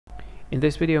In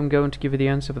this video, I'm going to give you the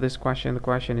answer for this question. The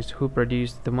question is, who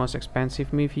produced the most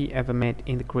expensive movie ever made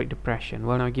in the Great Depression?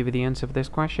 Well, now I'll give you the answer for this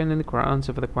question, and the correct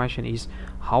answer for the question is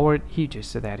Howard Hughes.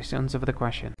 So that is the answer for the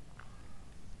question.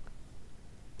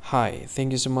 Hi,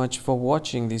 thank you so much for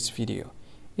watching this video.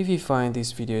 If you find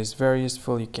this video is very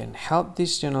useful, you can help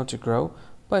this channel to grow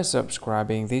by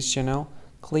subscribing this channel.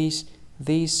 Please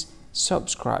this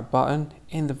subscribe button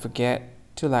and don't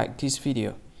forget to like this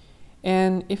video.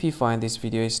 And if you find this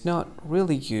video is not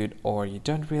really good, or you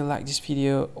don't really like this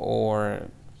video, or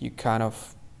you kind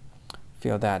of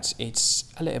feel that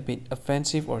it's a little bit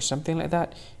offensive or something like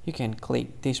that, you can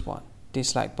click this one,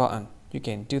 dislike button. You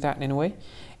can do that anyway.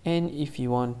 And if you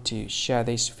want to share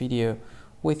this video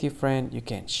with your friend, you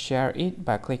can share it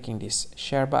by clicking this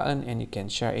share button, and you can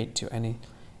share it to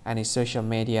any social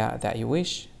media that you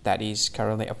wish that is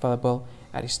currently available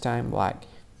at this time, like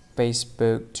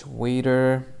Facebook,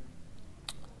 Twitter,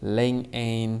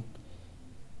 LinkedIn,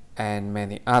 and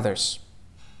many others,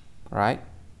 right?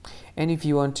 And if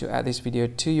you want to add this video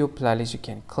to your playlist, you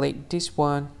can click this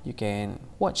one. You can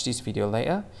watch this video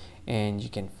later, and you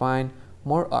can find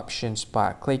more options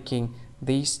by clicking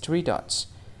these three dots.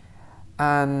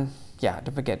 And yeah,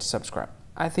 don't forget to subscribe.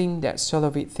 I think that's all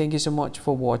of it. Thank you so much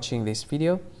for watching this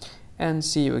video, and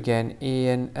see you again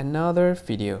in another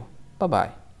video. Bye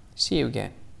bye. See you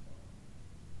again.